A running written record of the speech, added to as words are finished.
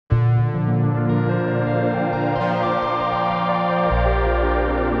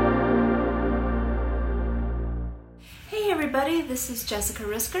everybody. This is Jessica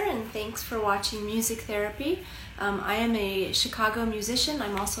Risker, and thanks for watching Music Therapy. I am a Chicago musician.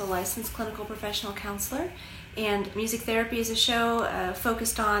 I'm also a licensed clinical professional counselor, and Music Therapy is a show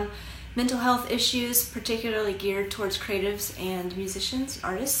focused on mental health issues, particularly geared towards creatives and musicians,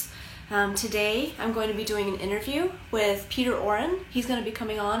 artists. Today, I'm going to be doing an interview with Peter Oren. He's going to be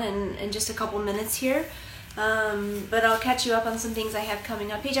coming on in just a couple minutes here, but I'll catch you up on some things I have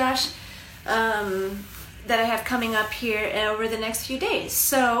coming up. Hey, Josh. That I have coming up here over the next few days.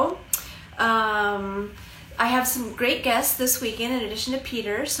 So I have some great guests this weekend in addition to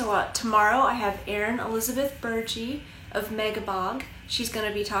Peter. So tomorrow I have Erin Elizabeth Burgee of Megabog. She's going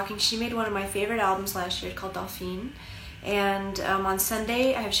to be talking. She made one of my favorite albums last year called Dauphine. And on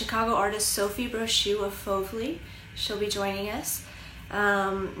Sunday I have Chicago artist Sophie Brochu of Fovely. She'll be joining us.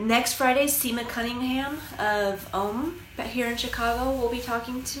 Next Friday, Seema Cunningham of Ohm here in Chicago will be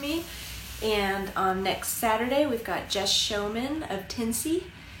talking to me. And on next Saturday, we've got Jess Showman of Tinsy.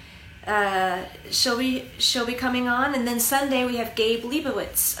 She'll be coming on. And then Sunday, we have Gabe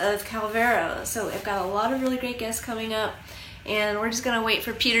Leibowitz of Calvero. So I've got a lot of really great guests coming up. And we're just going to wait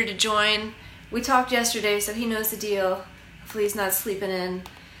for Peter to join. We talked yesterday, so he knows the deal. Hopefully he's not sleeping in.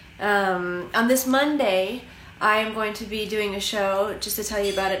 On this Monday, I am going to be doing a show, just to tell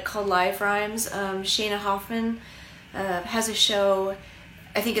you about it, called Live Rhymes. Shayna Hoffman has a show.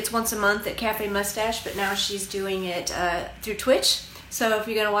 I think it's once a month at Cafe Mustache, but now she's doing it through Twitch. So if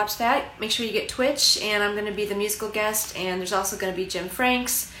you're going to watch that, make sure you get Twitch, and I'm going to be the musical guest, and there's also going to be Jim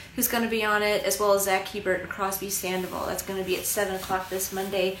Franks, who's going to be on it, as well as Zach Hebert and Crosby Sandoval. That's going to be at 7 o'clock this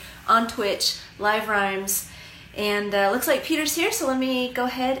Monday on Twitch, Live Rhymes. And looks like Peter's here, so let me go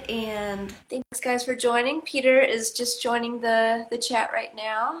ahead and thanks, guys, for joining. Peter is just joining the chat right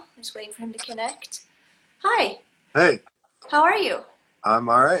now. I'm just waiting for him to connect. Hi. Hey. How are you? I'm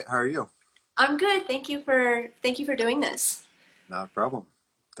all right. How are you? I'm good. Thank you for doing this. Not a problem.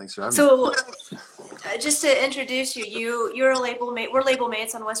 Thanks for having me. So, just to introduce you, you're a label mate. We're label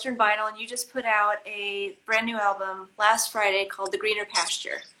mates on Western Vinyl, and you just put out a brand new album last Friday called The Greener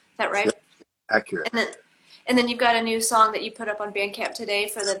Pasture. Is that right? Yeah, accurate. And then you've got a new song that you put up on Bandcamp today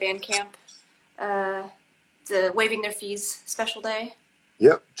for the Bandcamp, the Waiving Their Fees special day.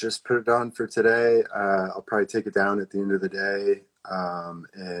 Yep, just put it on for today. I'll probably take it down at the end of the day,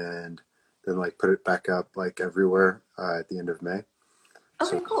 and then put it back up everywhere at the end of May.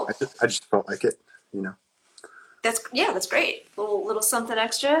 Okay, so cool. I just felt like it, you know. That's great. Little something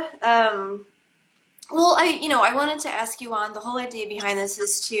extra. Well, I wanted to ask you on the whole idea behind this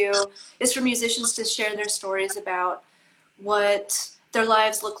is for musicians to share their stories about what their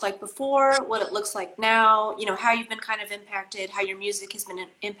lives looked like before, what it looks like now, how you've been kind of impacted, how your music has been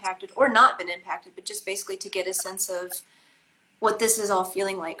impacted or not been impacted, but just basically to get a sense of what this is all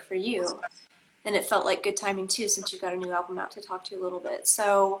feeling like for you. And it felt like good timing too, since you've got a new album out to talk to you a little bit.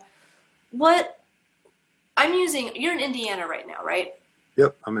 So you're in Indiana right now, right?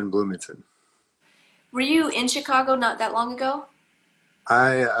 Yep, I'm in Bloomington. Were you in Chicago not that long ago?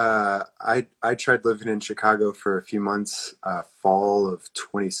 I tried living in Chicago for a few months, fall of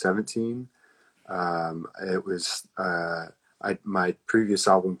 2017. It was my previous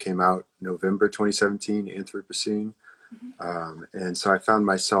album came out November 2017, Anthropocene, and so I found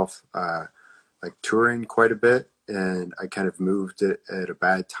myself touring quite a bit, and I kind of moved it at a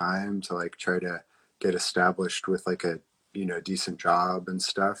bad time to try to get established with a decent job and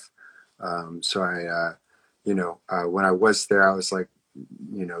stuff. So I when I was there, I was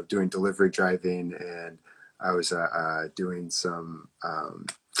doing delivery driving, and I was doing some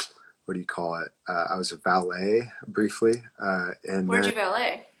what do you call it? I was a valet briefly. And where'd you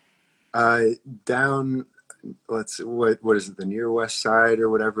valet? Down, what is it? The Near West Side or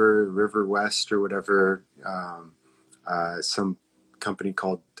whatever, River West or whatever. Some company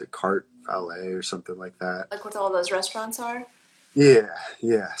called Descartes Valet or something like that. Like what all those restaurants are? Yeah.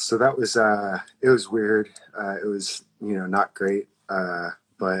 So that was it was weird. It was not great,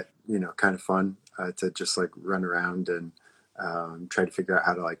 but kind of fun to just run around and try to figure out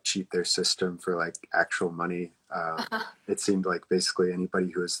how to cheat their system for actual money. It seemed like basically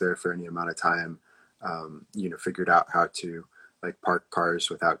anybody who was there for any amount of time, figured out how to park cars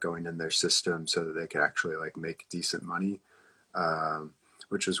without going in their system so that they could actually make decent money,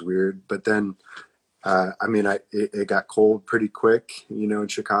 which was weird. But then, it got cold pretty quick, in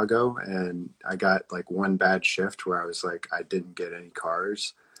Chicago, and I got one bad shift where I was I didn't get any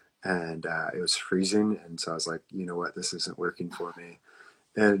cars, and it was freezing, and so I was like, you know what, this isn't working for me.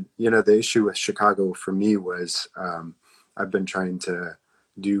 And the issue with Chicago for me was I've been trying to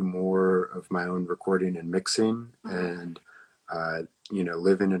do more of my own recording and mixing, and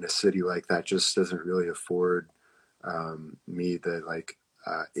living in a city like that just doesn't really afford me the like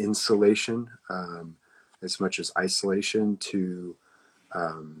insulation as much as isolation to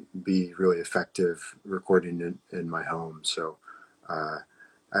be really effective recording in my home. So uh,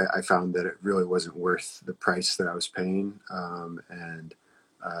 I found that it really wasn't worth the price that I was paying, and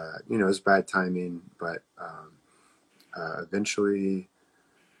it was bad timing, but eventually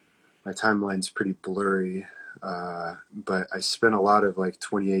my timeline's pretty blurry. But I spent a lot of like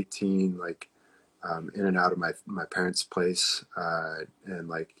 2018, like in and out of my parents' place, and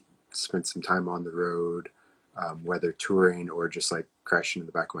like spent some time on the road, whether touring or just like crashing in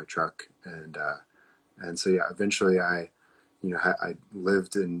the back of my truck. And so yeah, eventually I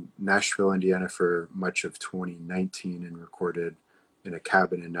lived in Nashville, Indiana for much of 2019 and recorded in a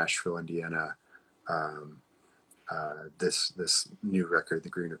cabin in Nashville, Indiana. Um, this new record, The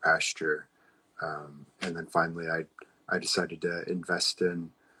Greener Pasture, and then finally I decided to invest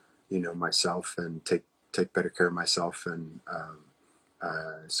in myself and take better care of myself, and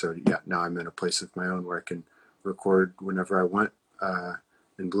so yeah, now I'm in a place of my own where I can record whenever I want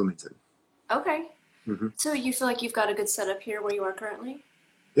in Bloomington. Okay. Hmm. So you feel like you've got a good setup here where you are currently?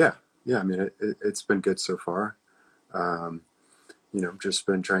 Yeah, yeah. I mean, it's been good so far. Um, just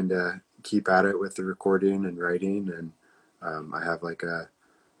been trying to keep at it with the recording and writing, and I have like a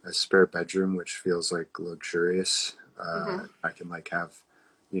spare bedroom, which feels like luxurious. Mm-hmm. I can like have,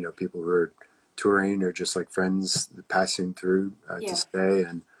 people who are touring or just like friends passing through to Yeah. stay,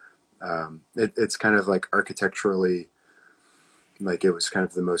 and it's kind of like architecturally, like it was kind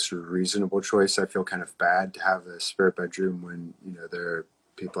of the most reasonable choice. I feel kind of bad to have a spare bedroom when there are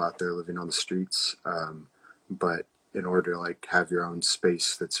people out there living on the streets, but in order to like have your own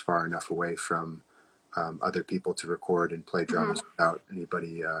space that's far enough away from other people to record and play Mm-hmm. drums without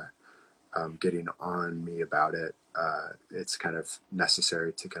anybody getting on me about it, it's kind of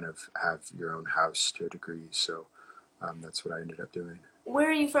necessary to kind of have your own house to a degree. So that's what I ended up doing. Where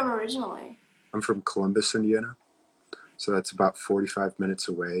are you from originally? I'm from Columbus, Indiana. So that's about 45 minutes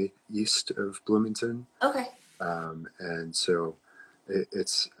away east of Bloomington. Okay. And so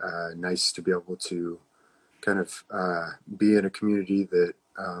it's nice to be able to kind of be in a community that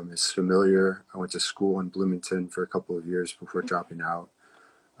is familiar. I went to school in Bloomington for a couple of years before dropping out.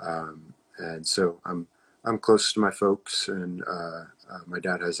 And so I'm close to my folks, and my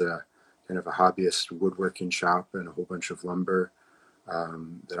dad has a kind of a hobbyist woodworking shop and a whole bunch of lumber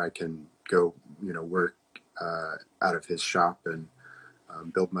that I can go, work out of his shop and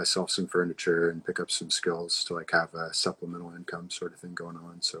build myself some furniture and pick up some skills to like have a supplemental income sort of thing going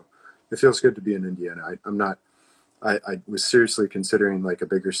on. So it feels good to be in Indiana. I'm not. I was seriously considering like a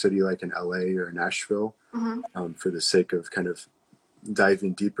bigger city like in LA or Nashville Mm-hmm. for the sake of kind of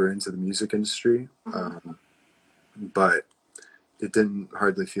diving deeper into the music industry. Mm-hmm. But it didn't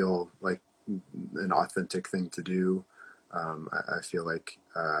hardly feel like an authentic thing to do. I feel like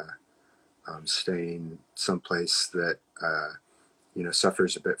staying someplace that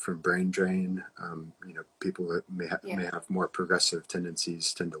suffers a bit from brain drain. People that Yeah. may have more progressive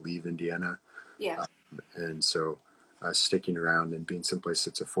tendencies tend to leave Indiana, Yeah. and so sticking around and being someplace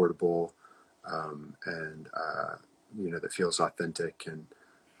that's affordable and that feels authentic and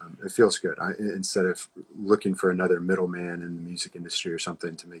it feels good. Instead of looking for another middleman in the music industry or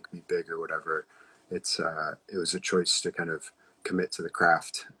something to make me big or whatever, it was a choice to kind of commit to the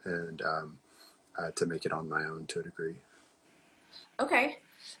craft and to make it on my own to a degree. Okay.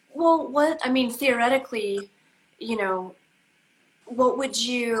 Well, I mean, theoretically, you know, what would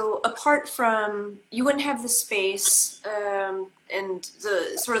you, apart from, you wouldn't have the space and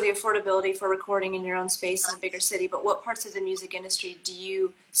the sort of the affordability for recording in your own space in a bigger city, but what parts of the music industry do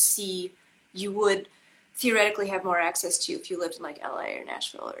you see you would theoretically have more access to if you lived in like LA or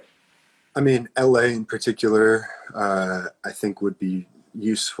Nashville or? I mean, LA in particular, I think would be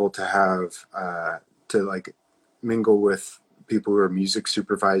useful to have to like mingle with people who are music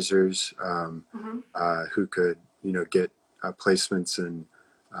supervisors Mm-hmm. who could, get placements in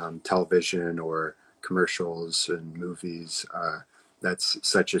television or commercials and movies. That's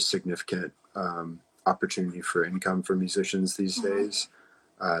such a significant opportunity for income for musicians these Mm-hmm. days.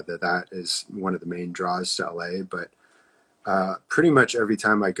 That is one of the main draws to LA, but pretty much every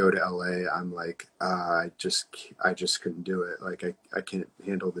time I go to LA, I'm like, I just couldn't do it. Like, I can't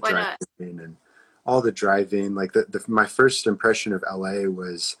handle the Why driving not? and all the driving. Like, my first impression of LA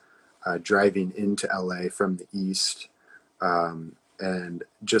was driving into LA from the east, and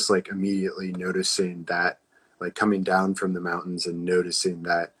just like immediately noticing that, like coming down from the mountains and noticing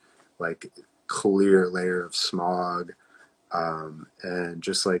that, like clear layer of smog, and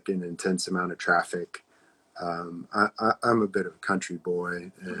just like an intense amount of traffic. I'm a bit of a country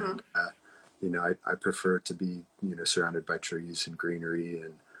boy, Mm-hmm. and I prefer to be, surrounded by trees and greenery.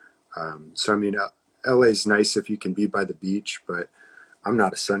 And so, I mean, LA is nice if you can be by the beach, but I'm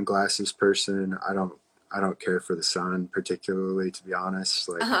not a sunglasses person. I don't care for the sun particularly, to be honest.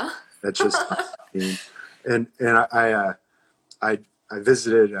 Like that's just not Uh-huh. me. And I I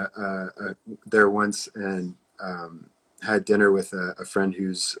visited there once and had dinner with a friend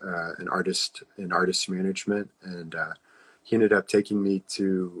who's an artist in artist management, and he ended up taking me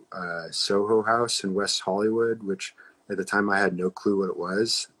to Soho House in West Hollywood, which at the time I had no clue what it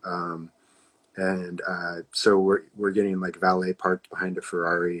was. And so we're getting like valet parked behind a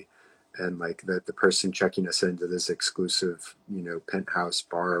Ferrari, and like the person checking us into this exclusive penthouse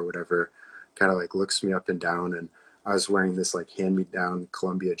bar or whatever kind of like looks me up and down, and I was wearing this like hand me down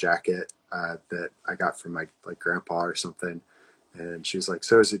Columbia jacket that I got from my like grandpa or something, and she was like,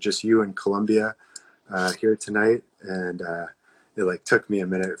 "So is it just you and Columbia here tonight?" And it like took me a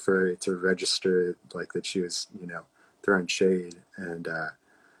minute for it to register like that she was throwing shade. And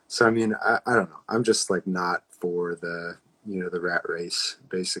so, I mean, I don't know. I'm just like not for the rat race,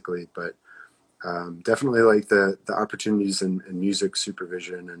 basically. But definitely like the opportunities in music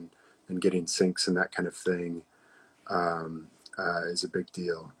supervision and getting syncs and that kind of thing is a big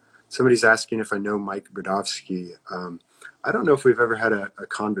deal. Somebody's asking if I know Mike Brodowski. I don't know if we've ever had a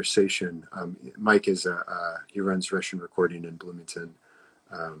conversation. Mike he runs Russian Recording in Bloomington,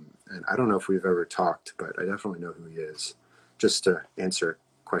 and I don't know if we've ever talked, but I definitely know who he is. Just to answer a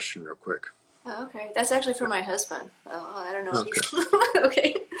question real quick. Oh, okay, that's actually for my husband. I don't know if Okay, he's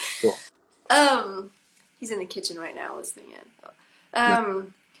okay. cool. Um, he's in the kitchen right now listening in. No.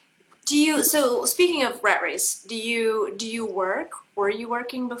 Um, do you? So speaking of rat race, do you work? Were you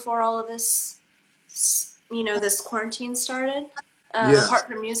working before all of this? This quarantine started. Yeah. Apart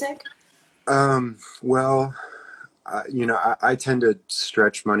from music. Well, I tend to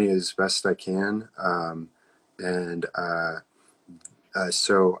stretch money as best I can, and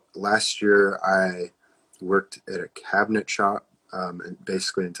so last year I worked at a cabinet shop, and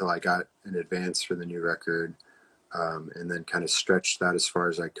basically until I got an advance for the new record, and then kind of stretched that as far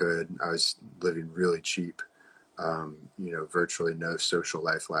as I could. I was living really cheap, virtually no social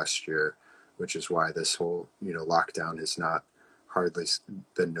life last year, which is why this whole lockdown has not hardly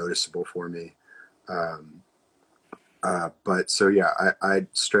been noticeable for me. Um, but so yeah, I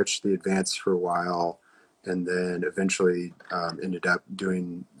stretched the advance for a while, and then eventually ended up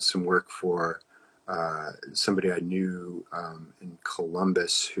doing some work for somebody I knew in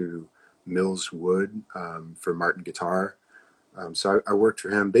Columbus who mills wood for Martin Guitar. So I worked for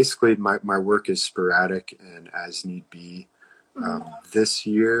him. Basically, my work is sporadic and as need be. Hmm. This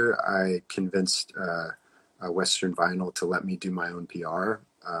year, I convinced Western Vinyl to let me do my own PR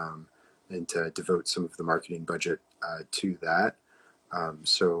and to devote some of the marketing budget to that.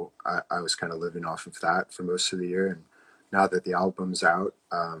 So I was kind of living off of that for most of the year. And now that the album's out,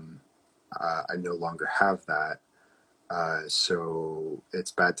 I no longer have that. So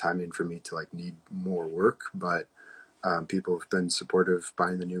it's bad timing for me to like need more work, but people have been supportive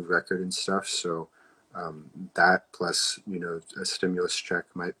buying the new record and stuff. So that plus a stimulus check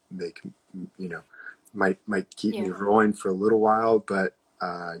might make you know might keep me Yeah. rolling for a little while, but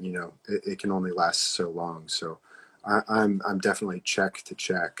it can only last so long. So I'm definitely check to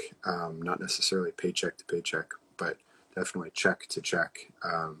check, not necessarily paycheck to paycheck, but definitely check to check.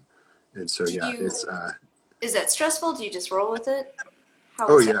 And so Do yeah, you? it's Is that stressful? Do you just roll with it? How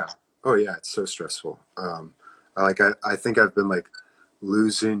oh is that? yeah, oh yeah, it's so stressful. I think I've been like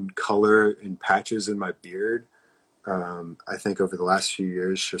losing color in patches in my beard. I think over the last few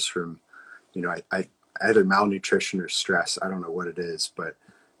years, just from I either malnutrition or stress. I don't know what it is, but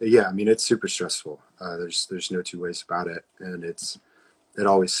yeah, I mean it's super stressful. There's no two ways about it, and it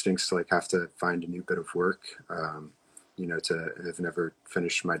always stinks to like have to find a new bit of work. To have never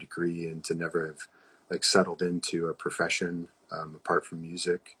finished my degree and to never have like settled into a profession apart from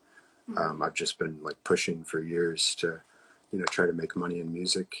music. Mm-hmm. I've just been like pushing for years to, try to make money in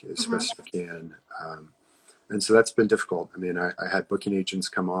music as Mm-hmm. best I can. And so that's been difficult. I mean, I had booking agents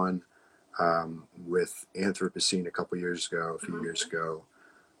come on with Anthropocene a few Mm-hmm. years ago.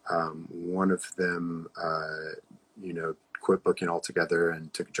 One of them, quit booking altogether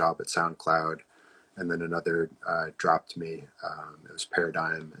and took a job at SoundCloud. And then another dropped me. It was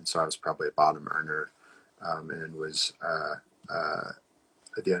Paradigm. And so I was probably a bottom earner and was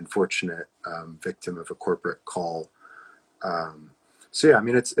the unfortunate victim of a corporate call. Um, so yeah, I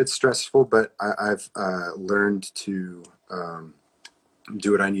mean it's stressful, but I've learned to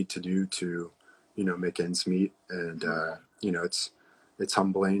do what I need to do to make ends meet, and Mm-hmm. it's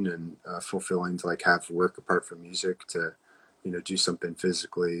humbling and fulfilling to like have work apart from music to do something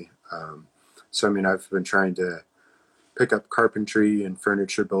physically. So I mean, I've been trying to pick up carpentry and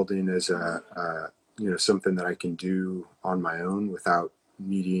furniture building as something that I can do on my own without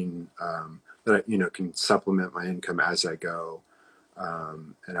needing that I can supplement my income as I go.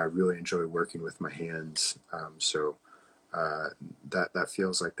 And I really enjoy working with my hands. So uh, that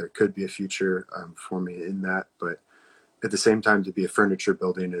feels like there could be a future for me in that. But at the same time, to be a furniture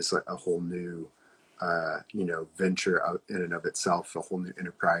building is like a whole new venture out in and of itself, a whole new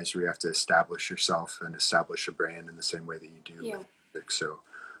enterprise where you have to establish yourself and establish a brand in the same way that you do Yeah. with music. So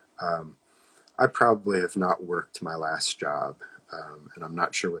um, I probably have not worked my last job, and I'm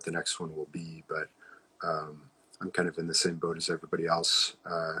not sure what the next one will be, but um, I'm kind of in the same boat as everybody else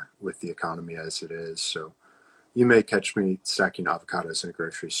with the economy as it is. So you may catch me stacking avocados in a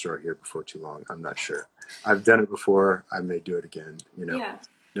grocery store here before too long. I'm not sure. I've done it before. I may do it again. Yeah.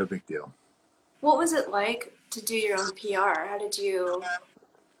 No big deal. What was it like to do your own PR? How did you?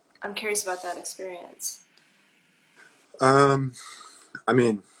 I'm curious about that experience. Um, I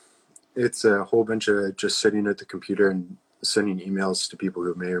mean, it's a whole bunch of just sitting at the computer and sending emails to people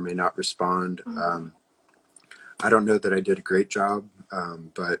who may or may not respond. Mm-hmm. I don't know that I did a great job,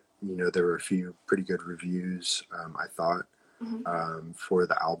 but there were a few pretty good reviews. I thought Mm-hmm. for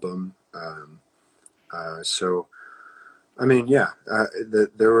the album. So I mean, yeah,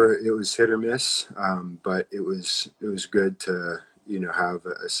 there were it was hit or miss, but it was good to have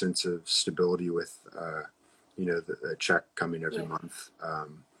a sense of stability with the check coming every Yeah. month.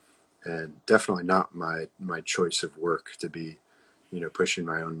 And definitely not my choice of work to be pushing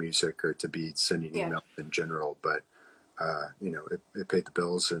my own music or to be sending Yeah. emails in general, but it paid the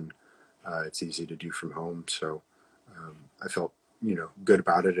bills, and it's easy to do from home. So I felt good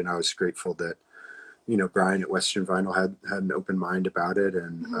about it, and I was grateful that Brian at Western Vinyl had an open mind about it,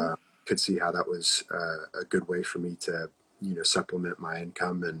 and Mm-hmm. could see how that was a good way for me to supplement my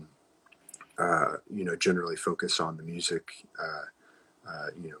income and generally focus on the music.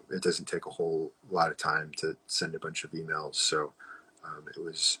 It doesn't take a whole lot of time to send a bunch of emails, so it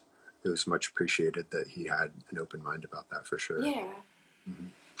was much appreciated that he had an open mind about that for sure. Yeah. Mm-hmm.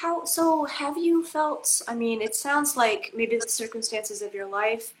 How, so have you felt, I mean, it sounds like maybe the circumstances of your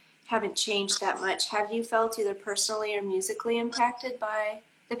life haven't changed that much. Have you felt either personally or musically impacted by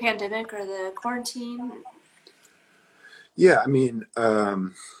the pandemic or the quarantine Yeah, I mean,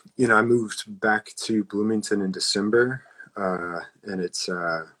 I moved back to Bloomington in December, and it's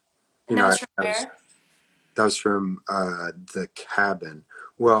and that was from I was where? that was from the cabin.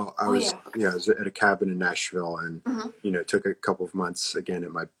 Well, Oh yeah, okay. I was at a cabin in Nashville, and Mm-hmm. it took a couple of months again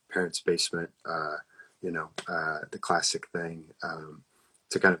in my parents' basement. The classic thing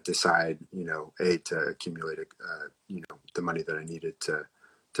to kind of decide, to accumulate, the money that I needed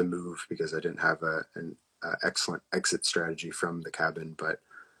to move because I didn't have an excellent exit strategy from the cabin. But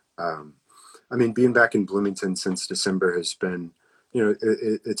um, I mean, being back in Bloomington since December has been,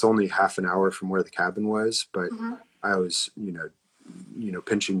 it's only half an hour from where the cabin was, but Mm-hmm. I was,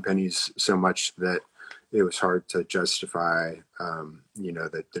 pinching pennies so much that it was hard to justify,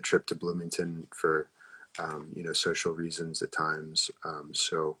 the trip to Bloomington for, social reasons at times.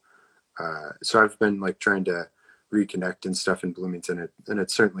 So I've been like trying to reconnect and stuff in Bloomington, and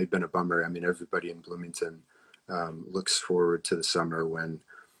it's certainly been a bummer. I mean, everybody in Bloomington looks forward to the summer when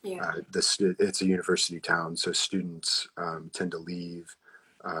Yeah. it's a university town, so students tend to leave,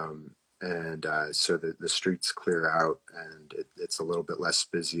 and so the streets clear out, and it's a little bit less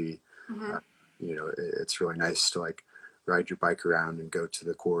busy. Mm-hmm. Uh, it's really nice to like ride your bike around and go to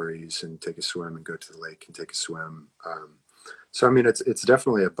the quarries and take a swim, and go to the lake and take a swim. So I mean, it's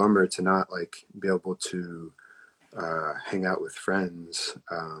definitely a bummer to not like be able to hang out with friends,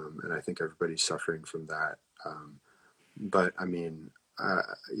 and I think everybody's suffering from that. But I mean, uh,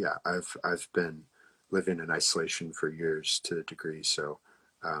 yeah, I've been living in isolation for years to a degree, so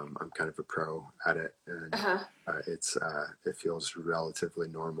I'm kind of a pro at it, and Uh-huh. it feels relatively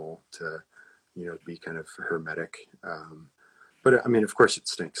normal to be kind of hermetic. But I mean, of course, it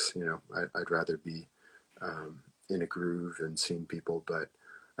stinks. I'd rather be in a groove and seeing people, but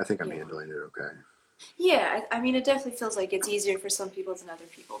I think I'm Yeah. handling it okay. Yeah, I mean, it definitely feels like it's easier for some people than other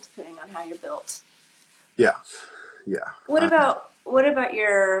people, depending on how you're built. Yeah, yeah. What about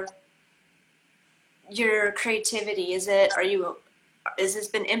your creativity? Is this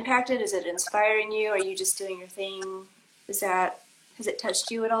been impacted? Is it inspiring you? Are you just doing your thing? Has it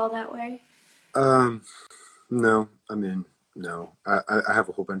touched you at all that way? Um, no, I mean, no. I have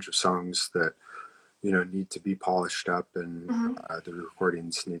a whole bunch of songs that need to be polished up, and Mm-hmm. the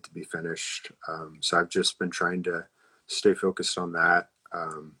recordings need to be finished. So I've just been trying to stay focused on that.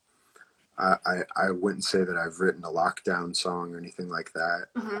 I wouldn't say that I've written a lockdown song or anything like that.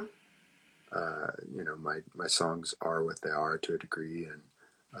 Mm-hmm. my songs are what they are to a degree, and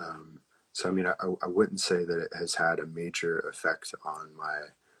so I mean, I wouldn't say that it has had a major effect on my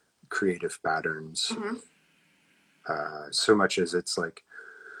creative patterns Mm-hmm. so much as it's like,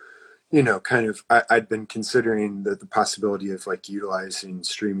 kind of I'd been considering the possibility of like utilizing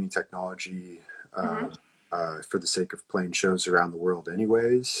streaming technology Mm-hmm. uh, for the sake of playing shows around the world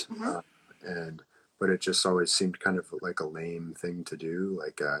anyways, Mm-hmm. and but it just always seemed kind of like a lame thing to do,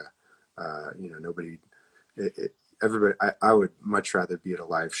 like nobody it, it, everybody I would much rather be at a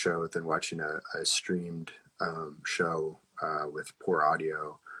live show than watching a streamed show with poor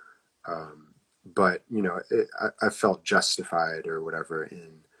audio, but I felt justified or whatever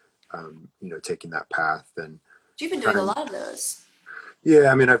in taking that path and You've been doing a trying. lot of those.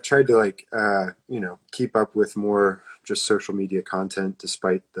 Yeah, I mean, I've tried to like keep up with more just social media content,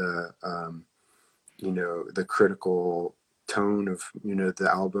 despite the critical tone of the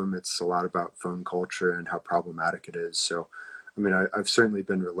album. It's a lot about phone culture and how problematic it is. So, I mean, I've certainly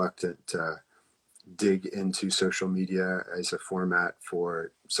been reluctant to dig into social media as a format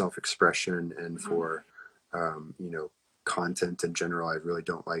for self-expression and Mm-hmm. for um, you know content in general. I really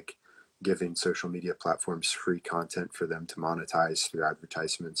don't like giving social media platforms free content for them to monetize through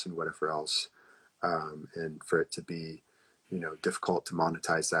advertisements and whatever else, and for it to be difficult to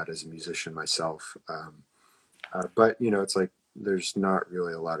monetize that as a musician myself. But it's like there's not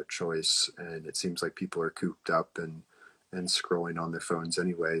really a lot of choice, and it seems like people are cooped up and scrolling on their phones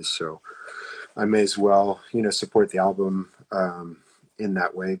anyways. So I may as well, support the album in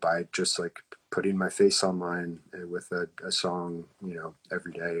that way by just like putting my face online with a song,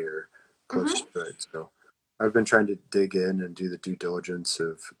 every day or close Mm-hmm. to it. So I've been trying to dig in and do the due diligence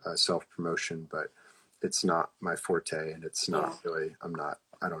of self promotion, but it's not my forte, and it's Yeah. not really.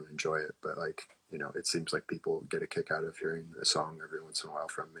 I don't enjoy it, but like it seems like people get a kick out of hearing a song every once in a while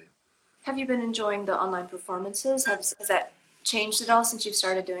from me. Have you been enjoying the online performances? Has that changed at all since you've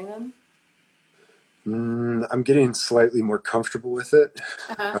started doing them? I'm getting slightly more comfortable with it,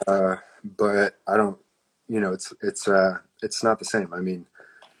 Uh-huh. but I don't. It's not the same. I mean,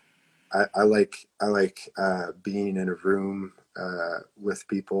 I like being in a room with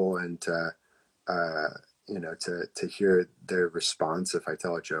people and uh, to hear their response if I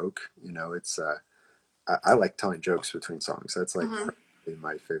tell a joke. It's I like telling jokes between songs. That's like Mm-hmm. probably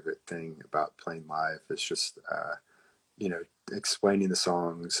my favorite thing about playing live. It's just you know, explaining the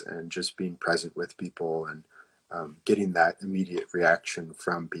songs and just being present with people and getting that immediate reaction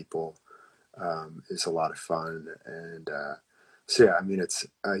from people is a lot of fun. And so, yeah, I mean, it's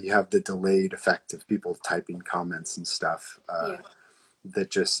you have the delayed effect of people typing comments and stuff Yeah. that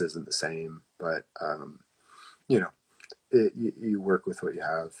just isn't the same. But, you know, you work with what you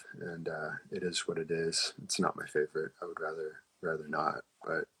have, and it is what it is. It's not my favorite. I would rather not,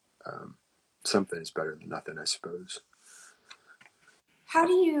 but something is better than nothing, I suppose.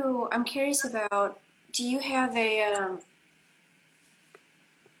 I'm curious about, do you have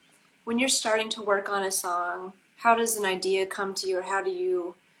when you're starting to work on a song, how does an idea come to you, or how do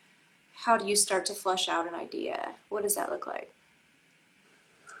you start to flush out an idea? What does that look like?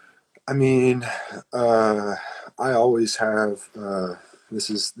 I mean, uh, I always have. This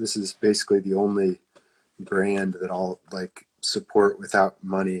is basically the only brand that I'll like support without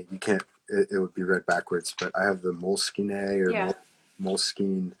money. You can't. It would be read backwards, but I have the Moleskine or Yeah.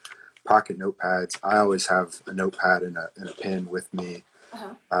 Moleskine pocket notepads. I always have a notepad and a pen with me,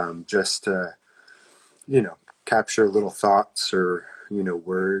 Uh-huh. just to capture little thoughts or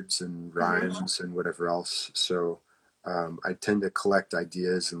words and Mm-hmm. rhymes and whatever else. So I tend to collect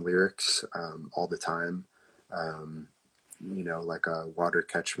ideas and lyrics all the time. Um, like a water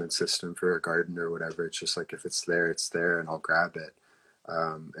catchment system for a garden or whatever. It's just like if it's there, it's there, and I'll grab it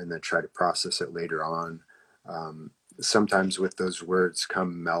and then try to process it later on. Um, Sometimes with those words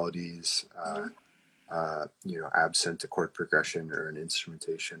come melodies, Mm-hmm. absent a chord progression or an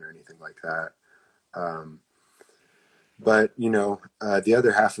instrumentation or anything like that. Um, but the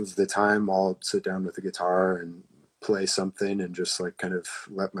other half of the time, I'll sit down with the guitar and play something and just like kind of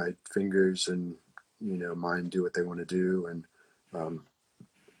let my fingers and mind do what they want to do, and um,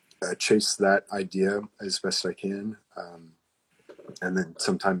 chase that idea as best I can, and then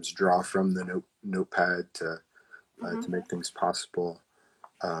sometimes draw from the notepad Mm-hmm. to make things possible.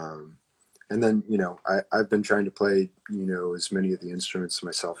 Um, and then I've been trying to play as many of the instruments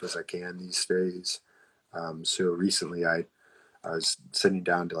myself as I can these days. So recently I was sitting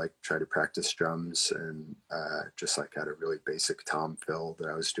down to like try to practice drums, and just like had a really basic tom fill that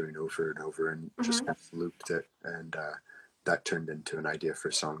I was doing over and over and just Mm-hmm. kind of looped it, and that turned into an idea for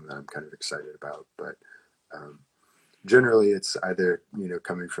a song that I'm kind of excited about. But um, generally it's either,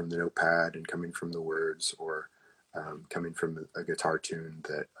 coming from the notepad and coming from the words, or coming from a guitar tune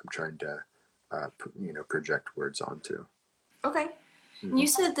that I'm trying to, project words onto. Okay. And Hmm. you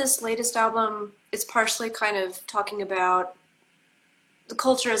said this latest album is partially kind of talking about the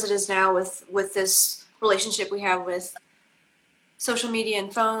culture as it is now with this relationship we have with social media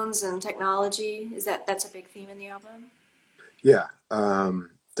and phones and technology. Is that's a big theme in the album? Yeah,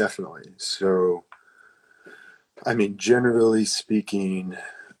 definitely. So, I mean, generally speaking,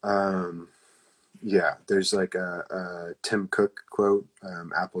 um, yeah, there's like a Tim Cook quote,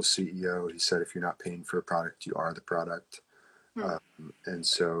 Apple's CEO. He said, "If you're not paying for a product, you are the product." Hmm. And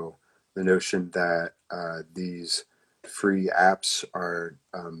so the notion that these free apps are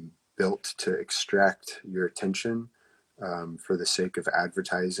built to extract your attention for the sake of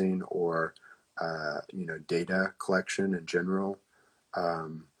advertising, or data collection in general,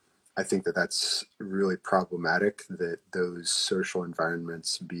 um, I think that that's really problematic. That those social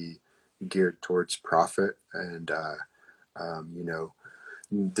environments be geared towards profit, and um, you know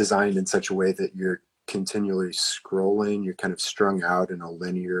designed in such a way that you're continually scrolling, you're kind of strung out in a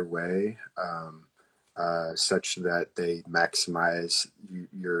linear way, such that they maximize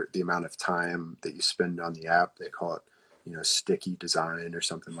the amount of time that you spend on the app. They call it, sticky design or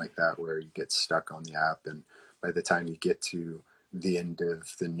something like that, where you get stuck on the app, and by the time you get to the end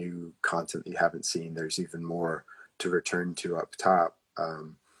of the new content that you haven't seen, there's even more to return to up top.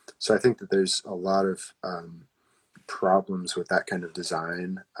 So I think that there's a lot of problems with that kind of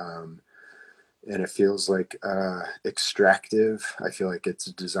design. And it feels like extractive. I feel like it's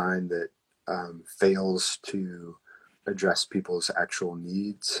a design that fails to address people's actual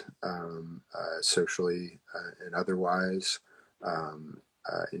needs, socially and otherwise,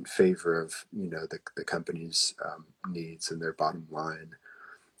 in favor of the company's needs and their bottom line.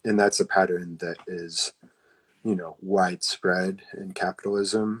 And that's a pattern that is widespread in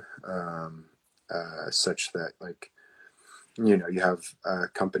capitalism, such that, like, you have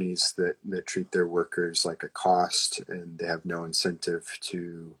companies that treat their workers like a cost, and they have no incentive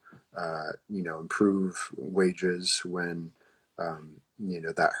to improve wages when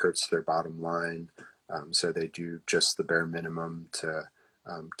that hurts their bottom line. So they do just the bare minimum to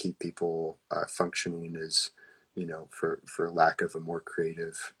keep people functioning, as for lack of a more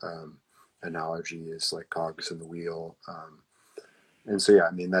creative analogy, is like cogs in the wheel. And so, yeah,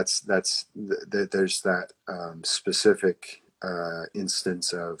 I mean, there's that specific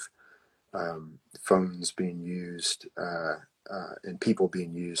instance of phones being used, and people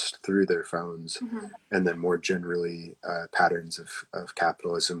being used through their phones, Hmm. and then more generally patterns of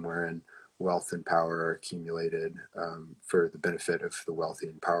capitalism, wherein wealth and power are accumulated for the benefit of the wealthy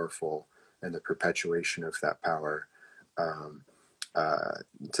and powerful, and the perpetuation of that power um, uh,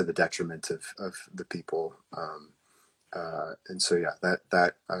 to the detriment of the people. And so, yeah,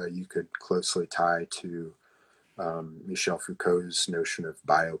 that you could closely tie to Michel Foucault's notion of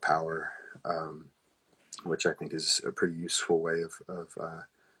biopower, um, which I think is a pretty useful way of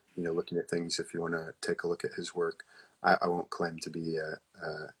looking at things. If you want to take a look at his work, I won't claim to be a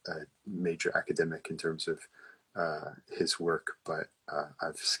major academic in terms of his work, but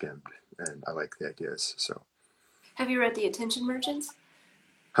I've skimmed and I like the ideas. So, Have you read The Attention Merchants?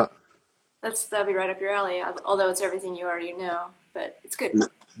 huh, That'll be right up your alley. Although it's everything you already know, but it's good.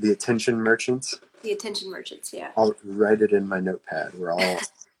 the Attention Merchants. The Attention Merchants, yeah. I'll write it in my notepad where all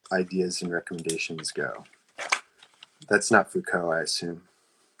ideas and recommendations go. That's not Foucault, I assume.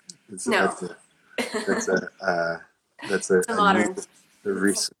 That's No, that's a that's it's a that's a, a a new, modern. a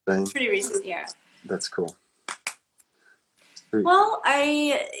recent thing. It's pretty recent, yeah. That's cool. Sweet. Well,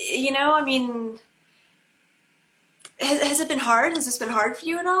 I mean, has it been hard? Has this been hard for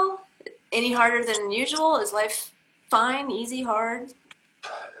you at all? Any harder than usual? Is life fine, easy, hard?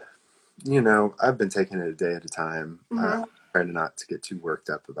 I've been taking it a day at a time, Mm-hmm. trying not to get too worked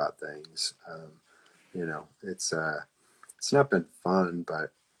up about things. It's not been fun,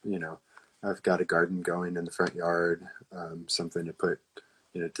 but you know, I've got a garden going in the front yard, something to put,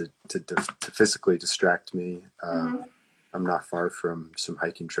 to physically distract me. Mm-hmm. I'm not far from some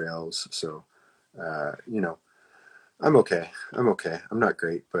hiking trails, so uh, you know, I'm okay. I'm okay. I'm not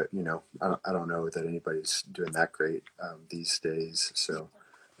great, but I don't know that anybody's doing that great these days. So,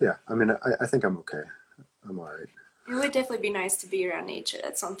 yeah, I mean, I think I'm okay. I'm all right. It would definitely be nice to be around nature.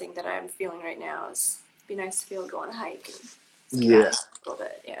 That's something that I'm feeling right now. Is it'd be nice to be able to go on a hike and just get out Yeah, of a little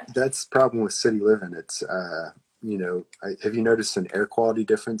bit. Yeah. that's the problem with city living. It's have you noticed an air quality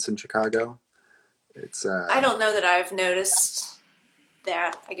difference in Chicago? It's I don't know that I've noticed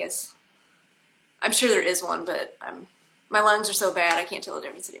that. I guess I'm sure there is one, but my lungs are so bad I can't tell the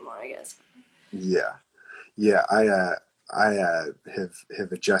difference anymore. I guess. yeah, Yeah, I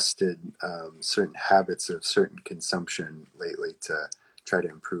have adjusted certain habits of certain consumption lately to try to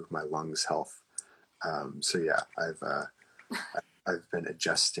improve my lungs health. So yeah, I've been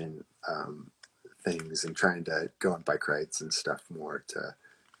adjusting things and trying to go on bike rides and stuff more to,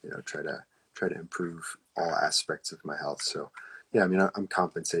 try to improve all aspects of my health. So yeah, I mean, I'm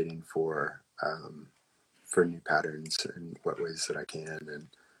compensating for new patterns in what ways that I can, and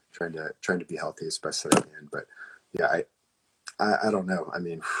trying to be healthy as best that I can. But yeah, I don't know. I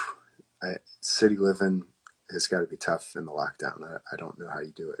mean, city living has got to be tough in the lockdown. I don't know how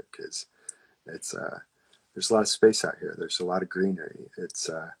you do it because it's there's a lot of space out here. There's a lot of greenery. It's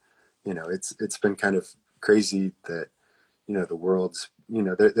been kind of crazy that the world's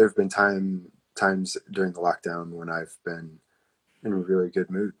there have been times during the lockdown when I've been in a really good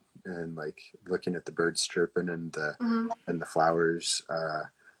mood and like looking at the birds chirping Hmm. and the flowers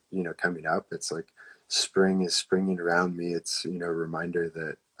coming up. It's like spring is springing around me. It's a reminder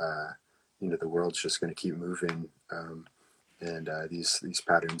that the world's just going to keep moving, and these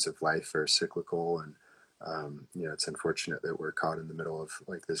patterns of life are cyclical, and it's unfortunate that we're caught in the middle of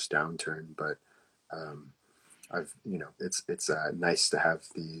like this downturn, but um, it's nice to have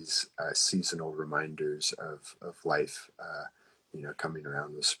these seasonal reminders of life, coming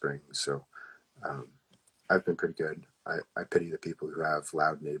around with spring. So um, I've been pretty good. I pity the people who have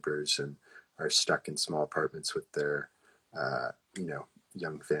loud neighbors and are stuck in small apartments with their, uh, you know,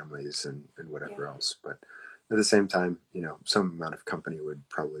 young families and Yeah, whatever else. But at the same time, some amount of company would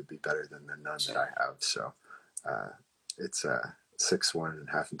probably be better than the none that sure. I have. So uh, it's six one and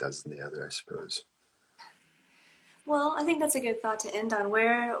half a dozen the other, I suppose. Well, I think that's a good thought to end on.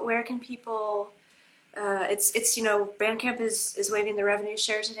 Where can people? It's Bandcamp is waiving the revenue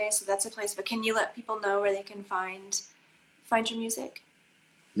share today, so that's a place. But can you let people know where they can find your music,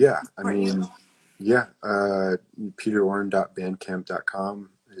 Yeah, I support you? mean, yeah, peterwarren.bandcamp.com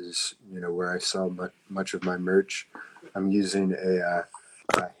is where I sell much of my merch. I'm using a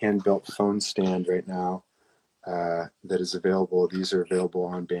hand-built phone stand right now that is available. These are available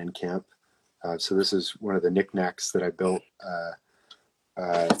on Bandcamp. So this is one of the knickknacks that I built uh,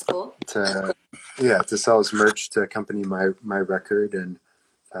 That's cool. to to sell as merch to accompany my record, and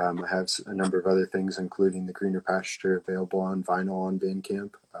I have a number of other things, including the Greener Pasture, available on vinyl on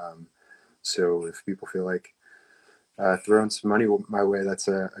Bandcamp. So if people feel like throwing some money my way, that's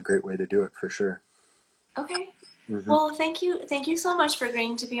a great way to do it for sure. Okay. Hmm. Well, thank you so much for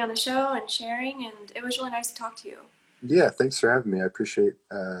agreeing to be on the show and sharing. And it was really nice to talk to you. Yeah, thanks for having me. I appreciate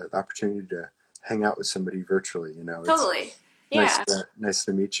the opportunity to hang out with somebody virtually. It's Totally. nice Yeah.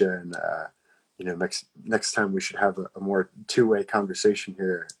 to meet you, and next time we should have a more two-way conversation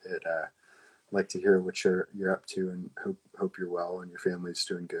here. I'd like to hear what you're up to, and hope you're well and your family's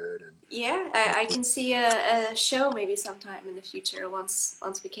doing good. And Yeah, I can see a show maybe sometime in the future once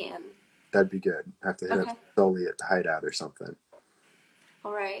we can. that'd be good. Have to hit up Okay. solely at the hideout or something.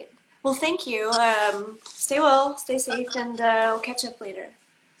 All right. Well, thank you. Stay well, stay safe, and we'll catch up later.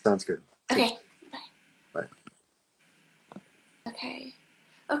 Sounds good. Take care. Okay. Bye. Okay.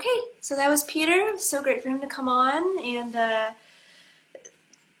 Okay. So that was Peter. So great for him to come on, and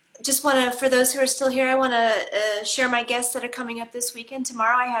just want to, for those who are still here, I want to share my guests that are coming up this weekend.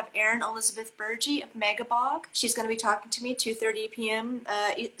 Tomorrow I have Erin Elizabeth Burgee of Megabog. She's going to be talking to me 2:30 p.m.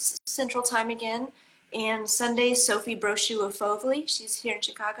 Central Time again. And Sunday, Sophie Brochu of Fovely. She's here in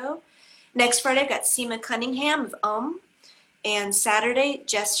Chicago. Next Friday, I've got Seema Cunningham of And Saturday,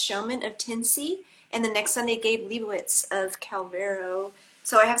 Jess Showman of Tinsey. And the next Sunday, Gabe Leibowitz of Calvero.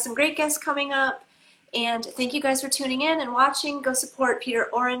 So I have some great guests coming up. And thank you guys for tuning in and watching. Go support Peter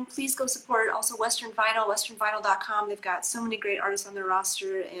Oren. Please go support also Western Vinyl, westernvinyl.com. They've got so many great artists on their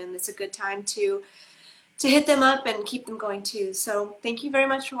roster, and it's a good time to hit them up and keep them going too. So thank you very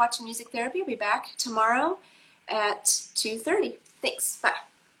much for watching Music Therapy. I'll be back tomorrow at 2:30. Thanks. Bye.